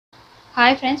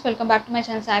Hi friends, welcome back to my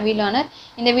channel Savvy Learner.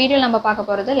 In the video நம்ம பார்க்க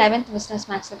போறது 11th business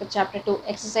maths ல chapter 2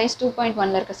 exercise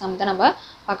 2.1 ல இருக்க sum தான் நம்ம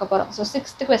பார்க்க போறோம். So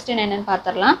 6th question என்னன்னு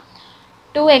பார்த்தறலாம்.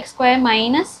 2x square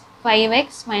minus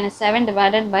 5x minus 7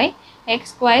 divided by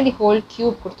x square the whole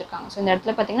cube கொடுத்திருக்காங்க. So இந்த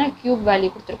இடத்துல பாத்தீங்கன்னா cube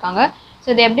value கொடுத்திருக்காங்க. So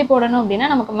இது எப்படி போடணும்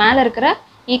அப்படினா நமக்கு மேல இருக்கிற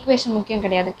ஈக்குவேஷன் முக்கியம்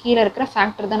கிடையாது. கீழ இருக்கிற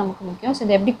ஃபேக்டர் தான் நமக்கு முக்கியம். So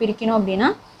இது எப்படி பிரிக்கணும் அப்படினா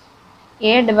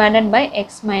a divided by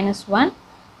x minus 1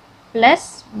 plus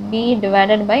b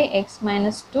divided by x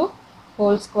minus 2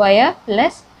 whole square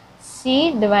plus c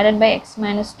divided by x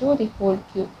minus 2 the whole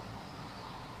cube.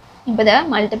 இப்போ இத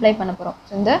மல்டிப்ளை பண்ண போறோம்.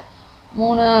 So இந்த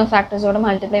மூணு ஃபேக்டர்ஸ் ஓட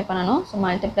மல்டிப்ளை பண்ணனும். So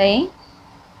multiplying.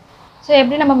 So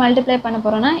எப்படி நம்ம மல்டிப்ளை பண்ண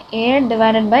போறோம்னா a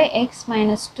divided by x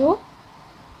minus 2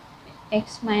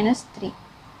 x minus 3.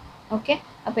 Okay,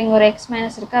 அப்ப இங்க ஒரு x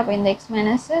minus இருக்கு. அப்ப இந்த x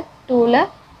minus 2 ல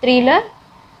 3 ல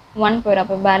 1 போயிடும்.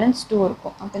 அப்ப பேலன்ஸ் 2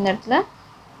 இருக்கும். அப்ப இந்த இடத்துல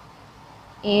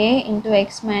a into x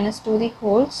minus 2 the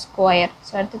whole square.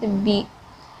 So அடுத்தது b.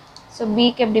 So b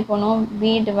க்கு எப்படி போனோம்?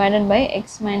 b divided by x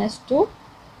minus 2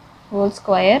 whole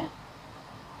square.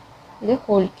 இது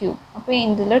whole cube. அப்ப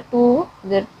இதுல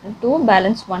 2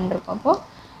 balance 1 இருக்கும். அப்போ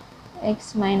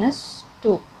x minus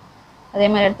 2. அதே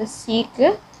மாதிரி அடுத்து c க்கு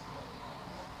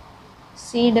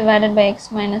c divided by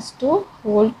x minus 2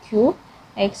 whole cube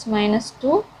x minus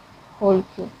 2 whole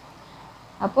cube.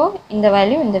 அப்போ இந்த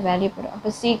வேல்யூ போடும். அப்போ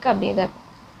c க்கு அப்படியே தான் இருக்கும்.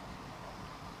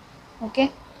 ஓகே,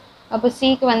 அப்போ c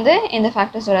க்கு வந்து இந்த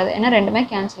ஃபேக்டர்ஸ் வராது. ஏன்னா ரெண்டுமே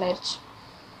கேன்சல் ஆயிருச்சு.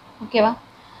 ஓகேவா?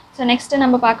 ஸோ நெக்ஸ்ட்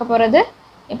நம்ம பார்க்க போகிறது,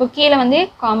 இப்போ கீழே வந்து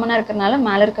காமனாக இருக்கிறனால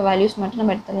மேலே இருக்க வேல்யூஸ் மட்டும்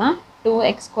நம்ம எடுத்துடலாம்.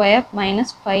 2x square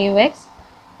minus 5x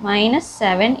minus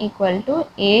 7 equal to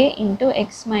a into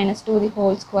x minus 2 the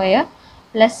whole square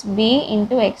plus b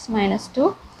into x minus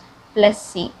 2 plus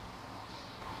c.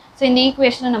 So இந்த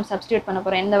ஈக்குவேஷனை நம்ம சப்ஸ்டியூட் பண்ண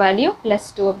போகிறோம். எந்த வேல்யூ? ப்ளஸ்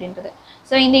 2 அப்படின்றது.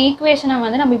 ஸோ இந்த ஈக்குவேஷனை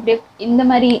வந்து நம்ம இப்படி இந்த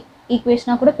மாதிரி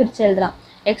ஈக்குவேஷனாக கூட பிரித்து எழுதலாம்.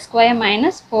 எக்ஸ் ஸ்கொயர்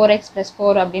மைனஸ் 4x +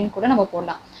 4 அப்படின்னு கூட நம்ம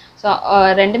போடலாம். ஸோ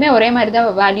ரெண்டுமே ஒரே மாதிரி தான்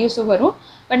வேல்யூஸும் வரும்.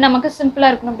 பட் நமக்கு சிம்பிளாக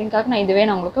இருக்கணும் அப்படின்னுக்காக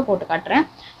நான் உங்களுக்கு போட்டு காட்டுறேன்.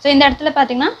 ஸோ இந்த இடத்துல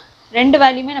பார்த்தீங்கன்னா ரெண்டு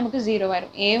வேல்யூமே நமக்கு 0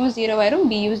 ஆயிரும். ஏவும் 0 ஆயிரும்,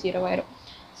 பியும் 0 ஆயிரும்.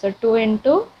 So 2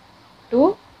 into 2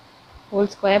 whole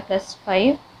square plus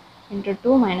 5 into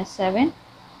 2 minus 7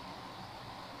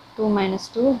 2 minus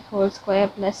 2 whole square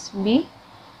plus b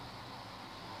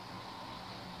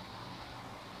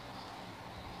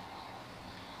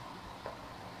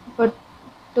இப்போ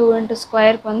 2 into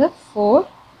ஸ்கொயருக்கு வந்து 4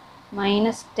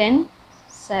 minus 10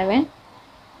 7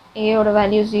 a ஓட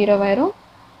வேல்யூ 0 ஆயிரும்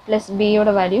plus b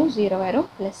ஓட வேல்யூ 0 ஆயிரும்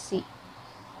plus c.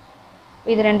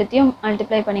 இது ரெண்டுத்தையும்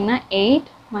மல்டிப்ளை பண்ணிங்கன்னா 8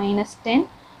 minus 10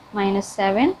 minus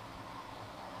 7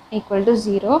 equal to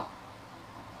 0.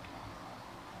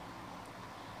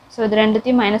 So இது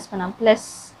ரெண்டுத்தையும் மைனஸ் பண்ணலாம். ப்ளஸ்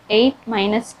 8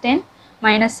 minus 10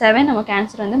 minus 7 நமக்கு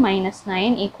ஆன்சர் வந்து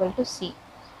 -9 equal to c.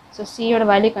 ஸோ சியோட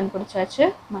வேல்யூ கண்டுபிடிச்சாச்சு,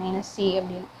 -c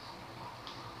அப்படின்னு.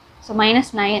 ஸோ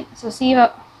 -9. ஸோ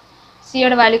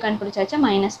சியோட வேல்யூ கண்டுபிடிச்சாச்சு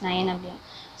 -9 அப்படின்னு.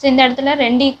 ஸோ இந்த இடத்துல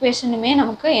ரெண்டு ஈக்குவேஷனுமே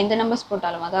நமக்கு எந்த நம்பர்ஸ்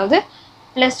போட்டாலும், அதாவது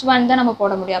 +1 தான் நம்ம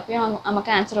போட முடியும். அப்பயும் நமக்கு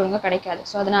ஆன்சர் ஒழுங்காக கிடைக்காது.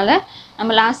 ஸோ அதனால் நம்ம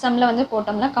லாஸ்ட் சம்மில் வந்து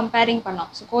போட்டோம்னா கம்பேரிங் பண்ணோம்.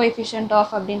 ஸோ கோஎஃபிஷியன்ட்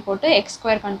ஆஃப் அப்படின்னு போட்டு எக்ஸ்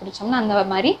ஸ்கொயர் கண்டுபிடிச்சோம்னா அந்த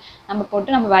மாதிரி நம்ம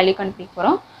போட்டு நம்ம வேல்யூ கண்டுபிடிக்க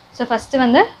போகிறோம். ஸோ ஃபஸ்ட்டு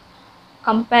வந்து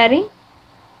கம்பேரிங்.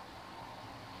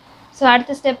 ஸோ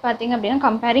அடுத்த ஸ்டெப் பார்த்திங்க அப்படின்னா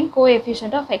comparing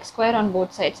coefficient of X square on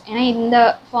both sides. ஏன்னா இந்த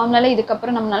ஃபார்முலாவில்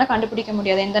இதுக்கப்புறம் நம்மளால் கண்டுபிடிக்க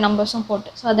முடியாது எந்த நம்பர்ஸும் போட்டு.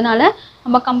 ஸோ அதனால்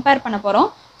நம்ம கம்பேர் பண்ண போகிறோம்.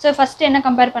 ஸோ ஃபஸ்ட்டு என்ன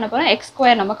கம்பேர் பண்ண போகிறோம்? எக்ஸ்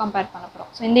ஸ்கொயர் நம்ம கம்பேர் பண்ண போகிறோம்.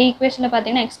 ஸோ இந்த ஈக்குவேஷனில்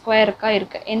பார்த்தீங்கன்னா எக்ஸ் ஸ்கொயர்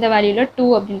இருக்குது எந்த வேல்யூவில் 2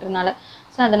 அப்படின்றனால.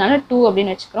 ஸோ அதனால் 2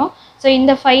 அப்படின்னு வச்சுக்கிறோம். ஸோ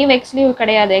இந்த 5xலேயும்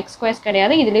கிடையாது, எக்ஸ் ஸ்கொயர்ஸ்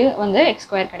கிடையாது, இதுலேயும் வந்து எக்ஸ்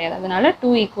ஸ்கொயர் கிடையாது. அதனால்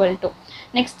 2 equal to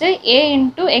next a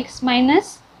into x minus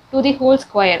 2 the whole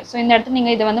square. So இந்த இடத்துல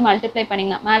நீங்கள் இதை வந்து மல்டிப்ளை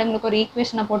பண்ணிங்கன்னா மேலே உங்களுக்கு ஒரு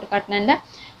ஈக்குவேஷனை போட்டு காட்டினேன்ல.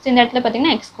 ஸோ இந்த இடத்துல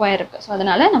பார்த்தீங்கன்னா எக்ஸ் ஸ்கொயர் இருக்குது. ஸோ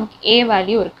அதனால் நமக்கு a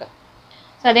வேல்யூ இருக்குது.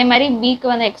 ஸோ அதே மாதிரி பிக்கு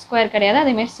வந்து எக்ஸ் ஸ்கொயர் கிடையாது,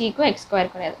 அதேமாதிரி சிக்கும் எக்ஸ் ஸ்கொயர்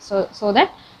கிடையாது. ஸோ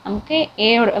தட் நமக்கு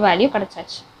ஏயோட வேல்யூ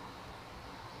கிடச்சாச்சு.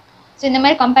 ஸோ இந்த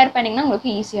மாதிரி கம்பேர் பண்ணிங்கன்னா உங்களுக்கு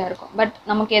ஈஸியாக இருக்கும். பட்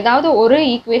நமக்கு ஏதாவது ஒரு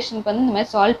ஈக்குவேஷனுக்கு வந்து இந்த மாதிரி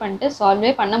சால்வ் பண்ணிட்டு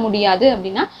சால்வே பண்ண முடியாது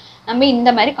அப்படின்னா நம்ம இந்த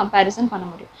மாதிரி கம்பேரிசன் பண்ண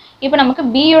முடியும். இப்போ நமக்கு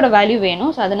பியோட வேல்யூ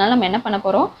வேணும். ஸோ அதனால் நம்ம என்ன பண்ண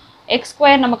போகிறோம்? எக்ஸ்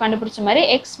ஸ்கொயர் நம்ம கண்டுபிடிச்ச மாதிரி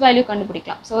எக்ஸ் வேல்யூ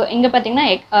கண்டுபிடிக்கலாம். ஸோ இங்கே பார்த்தீங்கன்னா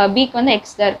பிக்கு வந்து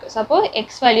எக்ஸ் தான் இருக்குது. ஸோ அப்போது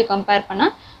எக்ஸ் வேல்யூ கம்பேர்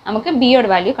பண்ணால் நமக்கு பியோட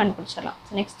வேல்யூ கண்டுபிடிச்சிடலாம்.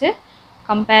 So next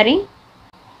comparing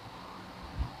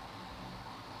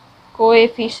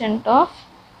coefficient of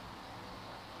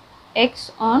x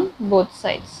on both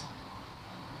sides.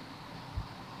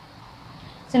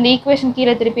 So இந்த ஈக்குவேஷன்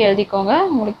கீழே திருப்பி எழுதிக்கோங்க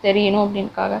உங்களுக்கு தெரியணும்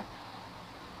அப்படின்னுக்காக.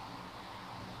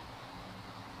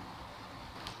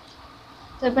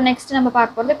 ஸோ இப்போ நெக்ஸ்ட் நம்ம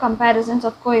பார்க்க போகிறது comparisons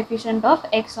of coefficient of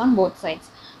X on both sides.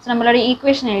 So நம்மளோட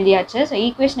ஈக்குவேஷன் எழுதியாச்சு. ஸோ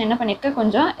ஈக்குவேஷன் என்ன பண்ணியிருக்கேன்,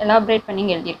 கொஞ்சம் எலாபரேட் பண்ணி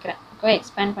எழுதியிருக்கிறேன். ஓகே,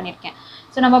 எக்ஸ்பேண்ட் பண்ணியிருக்கேன்.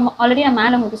 ஸோ நம்ம ஆல்ரெடி நான்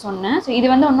மேலே உங்களுக்கு சொன்னேன். ஸோ இது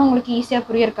வந்து இன்னும் உங்களுக்கு ஈஸியாக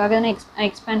புரியறதுக்காக நான்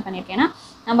எக்ஸ்பேண்ட் பண்ணியிருக்கேன். ஏன்னா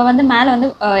நம்ம வந்து மேலே வந்து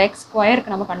எக்ஸ்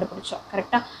ஸ்கொயருக்கு நம்ம கண்டுபிடிச்சோம்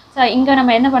கரெக்டாக. ஸோ இங்கே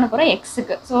நம்ம என்ன பண்ண போகிறோம்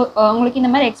எக்ஸுக்கு. ஸோ உங்களுக்கு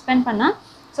இந்த மாதிரி எக்ஸ்பேண்ட் பண்ணால்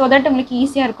ஸோ தட் உங்களுக்கு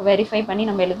ஈஸியாக இருக்கும் வெரிஃபை பண்ணி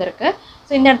நம்ம எழுதுறதுக்கு.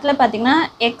 ஸோ இந்த இடத்துல பார்த்தீங்கன்னா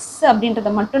எக்ஸ் அப்படின்றத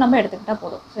மட்டும் நம்ம எடுத்துக்கிட்டால்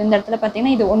போதும். ஸோ இந்த இடத்துல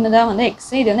பார்த்தீங்கன்னா இது ஒன்று தான் வந்து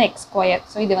எக்ஸ், இது வந்து எக்ஸ் ஸ்கொயர்.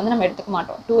 ஸோ இது வந்து நம்ம எடுத்துக்க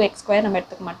மாட்டோம், 2x² நம்ம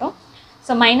எடுத்துக்க மாட்டோம்.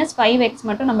 ஸோ -5x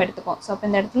மட்டும் நம்ம எடுத்துப்போம். ஸோ அப்போ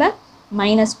இந்த இடத்துல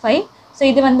 -5. ஸோ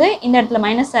இது வந்து இந்த இடத்துல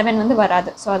 -7 வந்து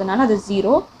வராது. ஸோ அதனால் அது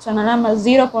 0. ஸோ அதனால் நம்ம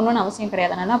 0 போடணும்னு அவசியம்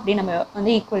கிடையாது. அதனால் அப்படி நம்ம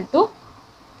வந்து ஈக்குவல் டு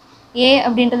a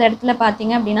அப்படின்றது இடத்துல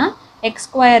பார்த்தீங்க அப்படின்னா x²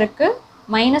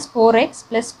 -4x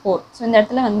 + 4. ஸோ இந்த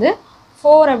இடத்துல வந்து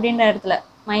 4 அப்படின்ற இடத்துல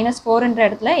 -4ன்ற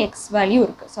இடத்துல எக்ஸ் வேல்யூ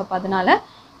இருக்குது. ஸோ அப்போ அதனால்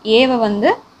ஏவை வந்து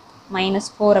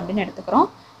 -4 அப்படின்னு எடுத்துக்கிறோம்.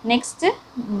 நெக்ஸ்ட்டு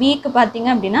பிக்கு பார்த்தீங்க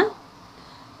அப்படின்னா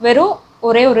வெறும்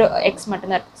ஒரே ஒரு எக்ஸ்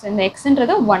மட்டும்தான் இருக்குது. ஸோ இந்த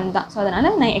எக்ஸுன்றது 1 தான். ஸோ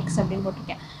அதனால் நான் எக்ஸ் அப்படின்னு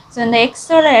போட்டிருக்கேன். ஸோ இந்த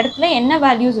எக்ஸோட இடத்துல என்ன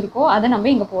வேல்யூஸ் இருக்கோ அதை நம்ம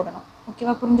இங்கே போடணும்.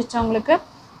 ஓகேவா, புரிஞ்சிச்சா உங்களுக்கு?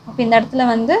 அப்போ இந்த இடத்துல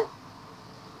வந்து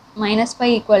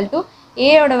 -5 =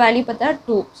 ஏயோட வேல்யூ பார்த்தா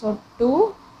 2. So 2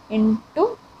 ×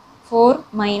 4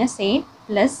 - 8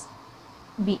 +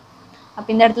 b. அப்போ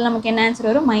இந்த இடத்துல நமக்கு என்ன ஆன்சர்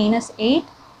வரும்? -8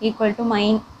 =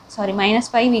 -5 =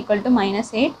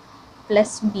 -8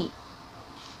 + b.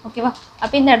 ஓகேவா,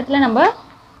 அப்போ இந்த இடத்துல நம்ம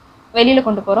வெளியில்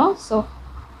கொண்டு போகிறோம். ஸோ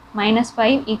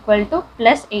 -5 =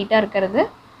 +8 இருக்கிறது,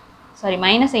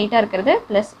 -8 இருக்கிறது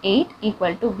 +8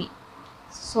 = b.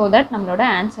 ஸோ தட் நம்மளோட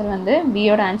ஆன்சர் வந்து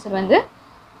பியோட ஆன்சர் வந்து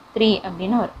 3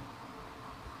 அப்படின்னு வரும்.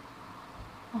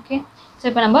 ஓகே, ஸோ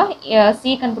இப்போ நம்ம சி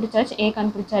கண்டுபிடிச்சாச்சு, ஏ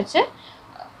கண்டுபிடிச்சாச்சு,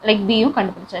 லைக் பியும்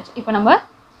கண்டுபிடிச்சாச்சு. இப்போ நம்ம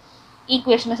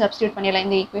ஈக்குவேஷனை சப்ஸ்டியூட் பண்ணிடலாம்.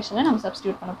 இந்த ஈக்குவேஷனை நம்ம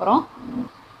சப்ஸ்டியூட் பண்ண போகிறோம்.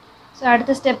 ஸோ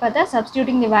அடுத்த ஸ்டெப் பார்த்தா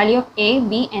substituting the value of a,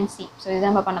 b and c. So இது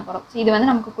நம்ம பண்ண போகிறோம். ஸோ இது வந்து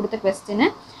நமக்கு கொடுத்த கொஸ்டின்.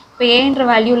 இப்போ ஏன்ற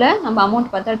வேல்யூவில் நம்ம அமௌண்ட்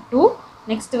பார்த்தா 2,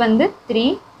 நெக்ஸ்ட் வந்து 3,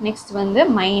 நெக்ஸ்ட் வந்து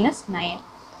 -9.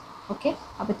 ஓகே,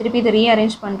 அப்போ திருப்பி இதை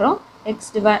ரீஅரேஞ்ச் பண்ணுறோம்.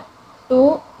 2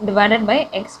 divided by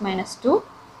x minus 2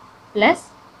 plus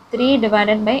 3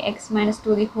 divided by x minus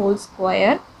 2 the whole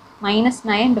square minus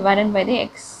 9 divided by the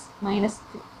x minus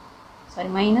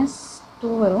 2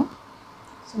 வரும்.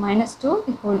 So -2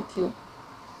 the whole cube.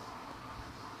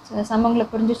 So இந்த சம்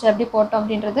உங்களுக்கு புரிஞ்சிச்சு எப்படி போட்டோம்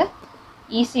அப்படின்றது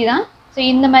ஈஸி தான். ஸோ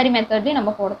இந்த மாதிரி மெத்தட்லேயும்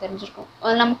நம்ம போட தெரிஞ்சிருக்கோம்.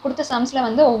 நமக்கு கொடுத்த சம்ஸில்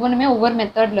வந்து ஒவ்வொன்றுமே ஒவ்வொரு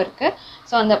மெத்தடில் இருக்குது.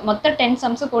 ஸோ அந்த மொத்த 10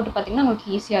 சம்ஸும் போட்டு பார்த்திங்கன்னா உங்களுக்கு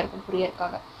ஈஸியாக இருக்கும்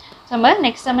புரியறதுக்காக. ஸோ நம்ம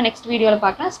நெக்ஸ்ட் வீடியோவில்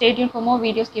பார்க்கலாம். Stay tune for more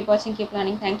videos. Keep வாட்சிங், கீப்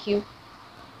லேர்னிங். தேங்க்யூ.